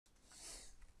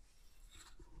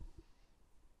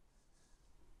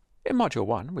In Module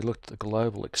 1, we looked at the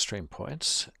global extreme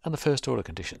points and the first order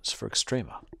conditions for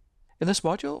extrema. In this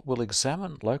module, we'll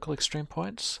examine local extreme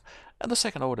points and the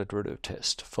second order derivative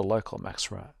test for local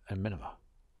maxima and minima.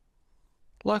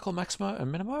 Local maxima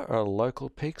and minima are local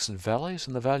peaks and valleys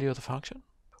in the value of the function.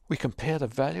 We compare the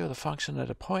value of the function at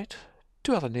a point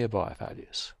to other nearby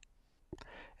values.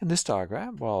 In this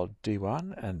diagram, while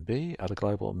D1 and B are the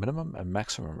global minimum and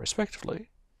maximum respectively,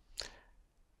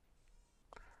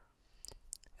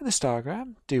 in this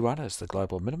diagram, D1 is the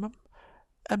global minimum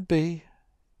and B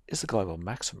is the global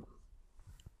maximum.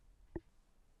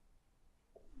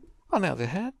 On the other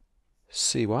hand,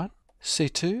 C1,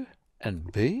 C2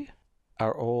 and B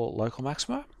are all local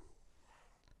maxima,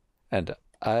 and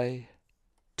A,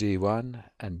 D1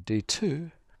 and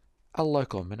D2 are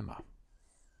local minima.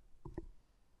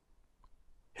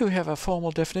 Here we have a formal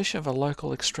definition of a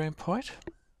local extreme point.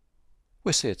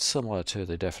 We see it's similar to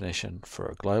the definition for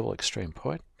a global extreme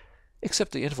point,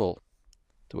 except the interval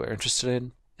that we're interested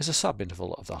in is a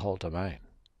subinterval of the whole domain.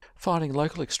 Finding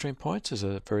local extreme points is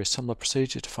a very similar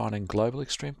procedure to finding global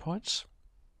extreme points.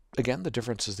 Again, the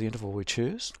difference is the interval we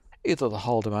choose, either the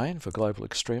whole domain for global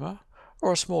extrema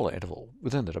or a smaller interval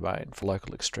within the domain for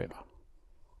local extrema.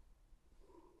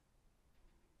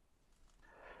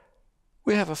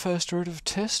 We have a first derivative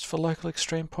test for local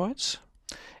extreme points.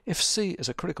 If C is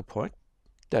a critical point,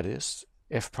 that is,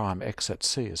 f prime x at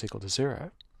C is equal to 0,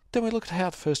 then we look at how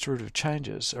the first derivative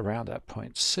changes around that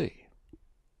point C.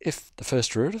 If the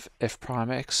first derivative, f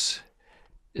prime x,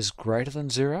 is greater than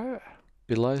 0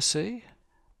 below C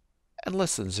and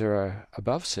less than 0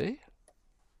 above C,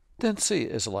 then C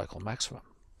is a local maximum.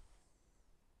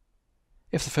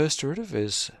 If the first derivative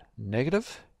is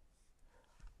negative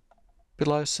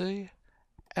below C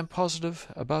and positive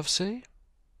above C,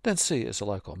 then C is a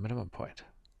local minimum point.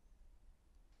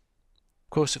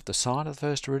 Of course, if the sign of the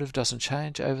first derivative doesn't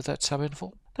change over that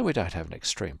subinterval, then we don't have an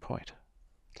extreme point.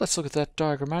 Let's look at that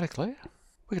diagrammatically.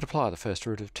 We can apply the first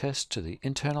derivative test to the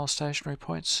internal stationary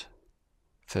points.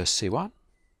 First C1.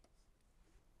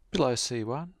 Below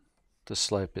C1, the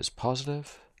slope is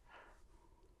positive.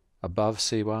 Above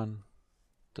C1,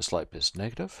 the slope is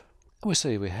negative. And we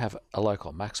see we have a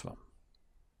local maximum.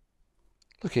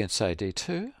 Looking at, say,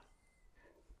 D2,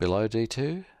 below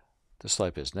D2, the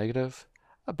slope is negative.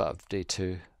 Above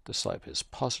D2, the slope is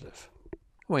positive.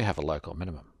 We have a local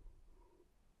minimum.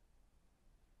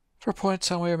 For a point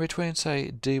somewhere in between,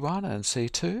 say, D1 and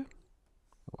C2,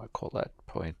 I call that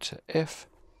point F,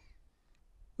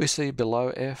 we see below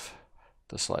F,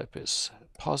 the slope is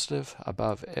positive.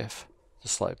 Above F, the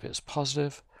slope is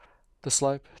positive. The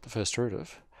slope, the first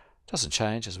derivative, doesn't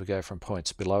change as we go from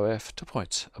points below F to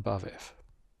points above F.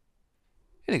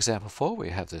 In example 4, we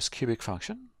have this cubic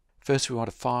function. First, we want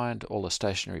to find all the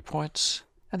stationary points,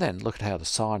 and then look at how the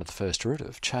sign of the first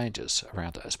derivative changes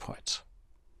around those points.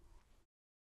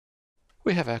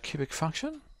 We have our cubic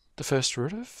function. The first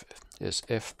derivative is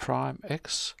f prime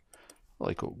x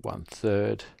will equal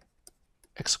 1/3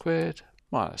 x squared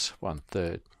minus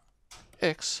 1/3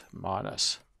 x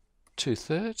minus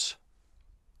 2/3.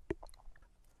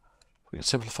 We can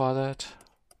simplify that.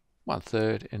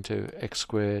 1/3 into x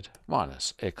squared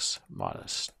minus x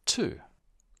minus 2.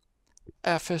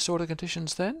 Our first order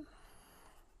conditions then.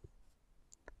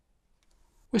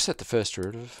 We set the first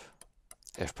derivative,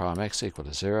 f prime x equal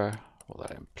to 0. Well,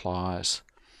 that implies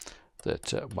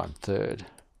that 1/3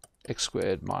 x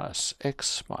squared minus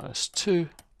x minus 2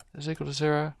 is equal to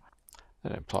 0.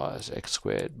 That implies x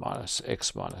squared minus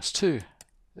x minus 2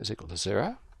 is equal to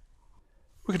 0.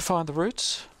 We can find the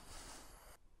roots.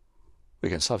 We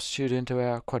can substitute into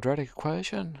our quadratic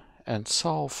equation and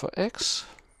solve for x.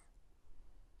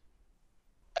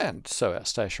 And so our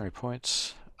stationary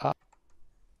points are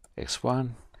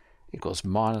x1 equals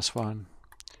minus 1,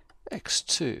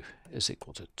 x2 is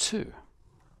equal to 2.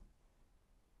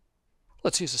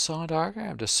 Let's use a sign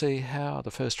diagram to see how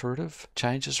the first derivative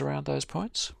changes around those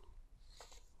points.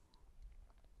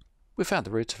 We found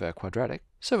the roots of our quadratic,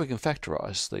 so we can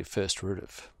factorise the first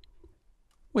derivative.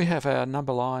 We have our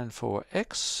number line for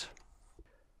x.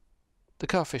 The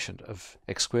coefficient of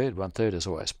x squared, 1/3, is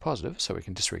always positive, so we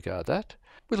can disregard that.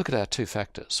 We look at our two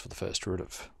factors for the first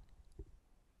derivative.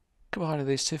 Combining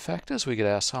these two factors, we get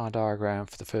our sign diagram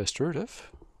for the first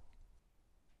derivative.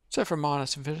 So from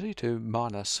minus infinity to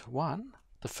minus 1,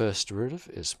 the first derivative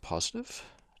is positive.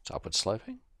 It's upward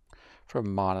sloping.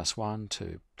 From minus 1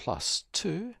 to plus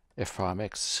 2, f prime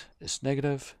x is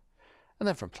negative. And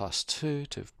then from plus 2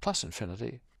 to plus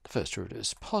infinity, the first derivative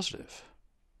is positive.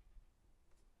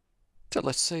 So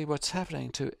let's see what's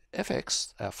happening to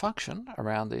fx, our function,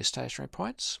 around these stationary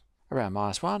points. Around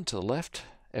minus 1 to the left,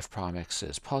 f prime x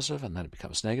is positive and then it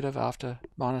becomes negative after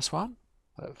minus 1.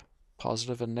 We have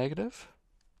positive and negative.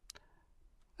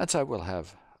 And so we'll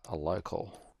have a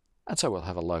local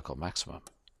maximum.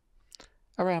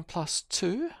 Around plus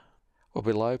 2 or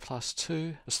below plus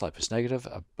 2, the slope is negative.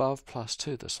 Above plus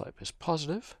 2, the slope is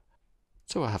positive.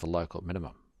 So we'll have a local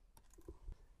minimum.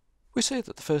 We see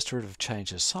that the first derivative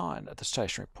changes sign at the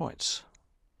stationary points.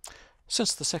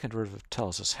 Since the second derivative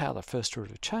tells us how the first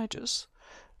derivative changes,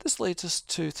 this leads us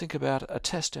to think about a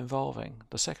test involving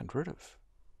the second derivative.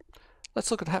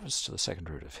 Let's look at what happens to the second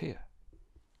derivative here.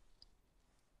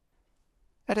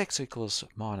 At x equals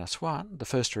minus 1, the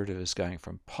first derivative is going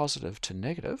from positive to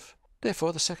negative.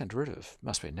 Therefore, the second derivative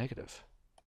must be negative.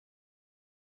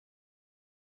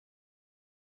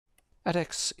 At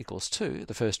x equals 2,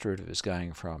 the first derivative is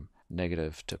going from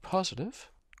negative to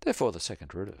positive. Therefore, the second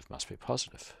derivative must be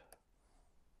positive.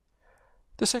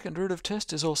 The second derivative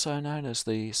test is also known as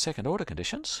the second order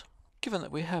conditions. Given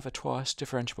that we have a twice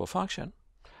differentiable function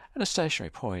and a stationary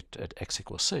point at x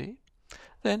equals c,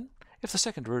 then if the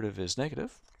second derivative is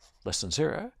negative, less than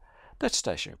 0, that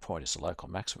stationary point is the local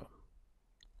maximum.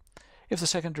 If the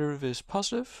second derivative is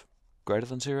positive, greater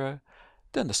than 0,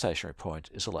 then the stationary point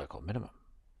is a local minimum.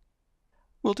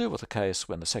 We'll deal with the case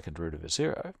when the second derivative is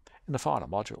 0 in the final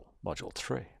module, Module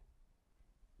 3.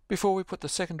 Before we put the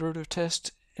second derivative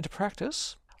test into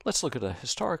practice, let's look at a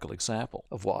historical example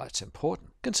of why it's important.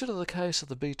 Consider the case of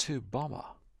the B-2 bomber.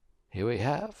 Here we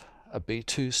have a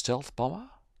B-2 stealth bomber.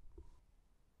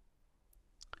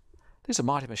 These are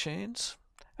mighty machines,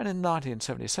 and in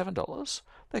 $1977,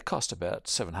 they cost about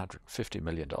 $750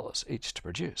 million each to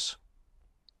produce.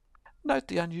 Note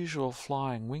the unusual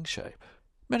flying wing shape.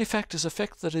 Many factors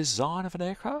affect the design of an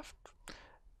aircraft.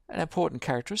 An important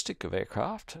characteristic of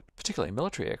aircraft, particularly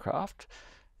military aircraft,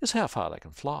 is how far they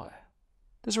can fly.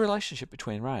 There's a relationship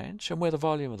between range and where the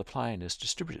volume of the plane is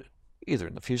distributed, either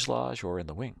in the fuselage or in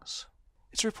the wings.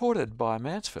 It's reported by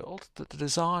Mansfield that the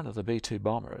design of the B-2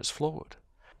 bomber is flawed.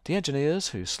 The engineers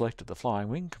who selected the flying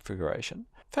wing configuration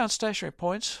found stationary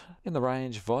points in the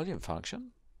range volume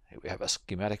function. Here we have a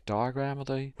schematic diagram of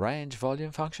the range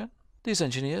volume function. These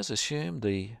engineers assumed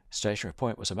the stationary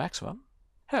point was a maximum.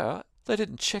 However, they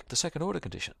didn't check the second order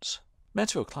conditions.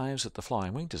 Mansfield claims that the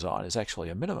flying wing design is actually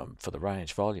a minimum for the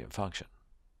range volume function.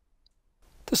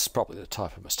 This is probably the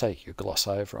type of mistake you gloss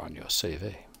over on your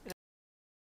CV.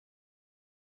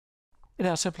 In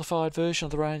our simplified version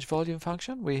of the range volume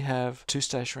function, we have two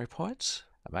stationary points,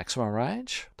 a maximum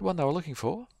range, the one they were looking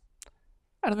for,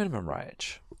 and a minimum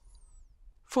range.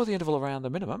 For the interval around the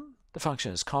minimum, the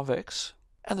function is convex,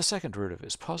 and the second derivative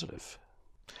is positive.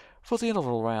 For the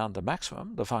interval around the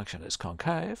maximum, the function is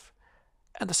concave,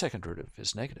 and the second derivative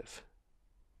is negative.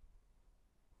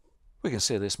 We can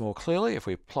see this more clearly if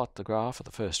we plot the graph of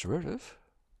the first derivative.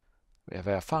 We have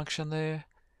our function there.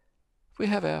 We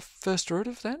have our first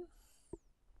derivative then.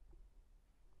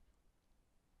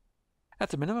 At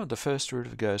the minimum, the first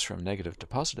derivative goes from negative to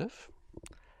positive,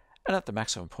 and at the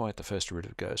maximum point, the first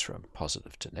derivative goes from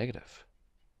positive to negative.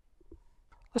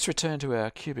 Let's return to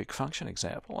our cubic function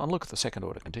example and look at the second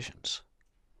order conditions.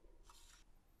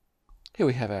 Here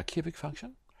we have our cubic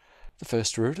function. The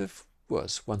first derivative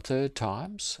was 1/3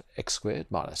 times x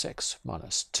squared minus x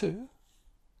minus 2.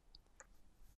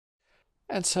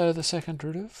 And so the second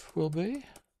derivative will be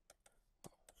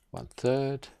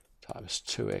 1/3 times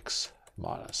 2x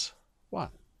minus 1.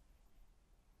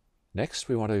 Next,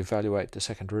 we want to evaluate the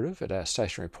second derivative at our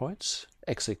stationary points,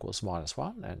 x equals minus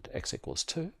 1 and x equals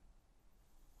 2.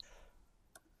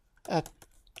 At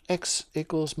x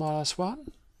equals minus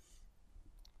 1,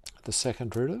 the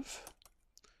second derivative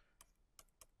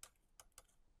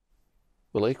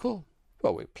will equal,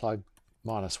 well, we plug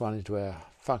minus 1 into our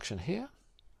function here,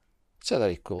 so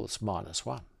that equals minus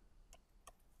 1.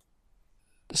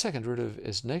 The second derivative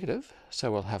is negative,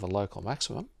 so we'll have a local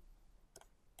maximum.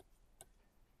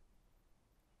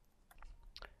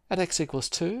 At x equals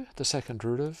 2, the second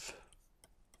derivative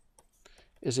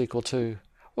is equal to,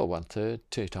 well, 1/3,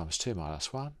 2 times 2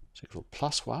 minus 1 is equal to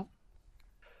plus 1.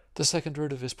 The second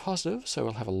derivative is positive, so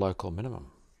we'll have a local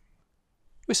minimum.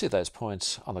 We see those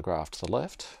points on the graph to the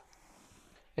left.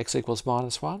 X equals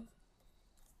minus 1.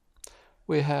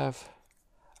 We have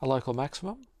a local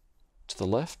maximum. To the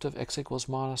left of x equals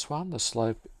minus 1, the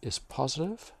slope is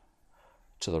positive.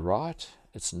 To the right,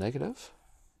 it's negative.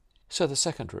 So the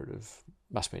second derivative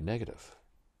must be negative.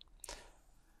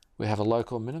 We have a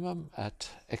local minimum at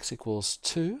x equals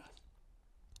 2.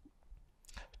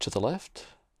 To the left,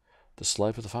 the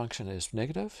slope of the function is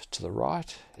negative. To the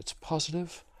right, it's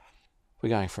positive. We're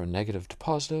going from negative to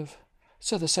positive,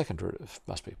 so the second derivative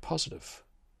must be positive.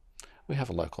 We have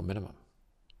a local minimum.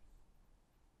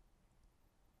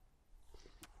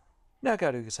 Now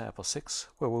go to example 6,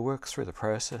 where we'll work through the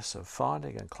process of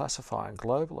finding and classifying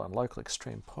global and local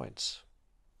extreme points.